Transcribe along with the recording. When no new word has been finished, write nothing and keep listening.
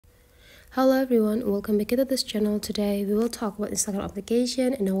Hello everyone, welcome back to this channel. Today we will talk about Instagram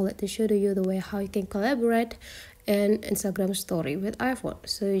application and I will like to show you the way how you can collaborate in Instagram story with iPhone.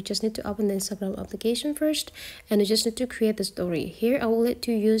 So you just need to open the Instagram application first and you just need to create the story. Here I will let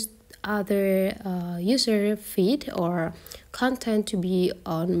you use other user feed or content to be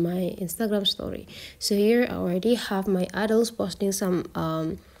on my Instagram story. So here I already have my idols posting some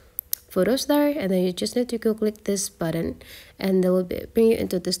photos there, and then you just need to go click this button and they will bring you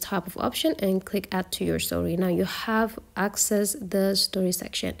into this type of option and click add to your story. Now you have access the story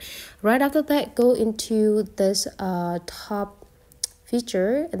section. Right after that, go into this top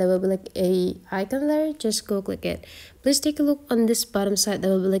feature and there will be like a icon there. Just go click it. Please take a look on this bottom side.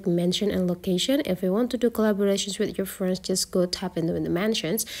 There will be like mention and location. If you want to do collaborations with your friends, just go tap into the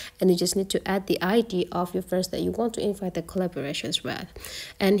mentions and you just need to add the ID of your friends that you want to invite the collaborations with.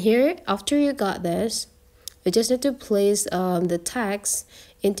 And here, after you got this, you just need to place the tags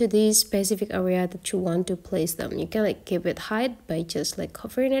into the specific area that you want to place them. You can like keep it hide by just like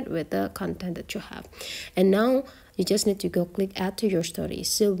covering it with the content that you have. And now you just need to go click add to your story.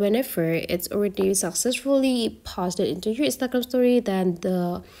 So whenever it's already successfully posted into your Instagram story, then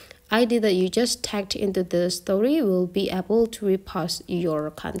the ID that you just tagged into the story will be able to repost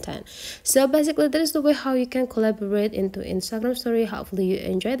your content. So basically that is the way how you can collaborate into Instagram story. Hopefully you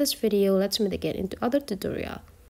enjoy this video. Let's meet again into other tutorial.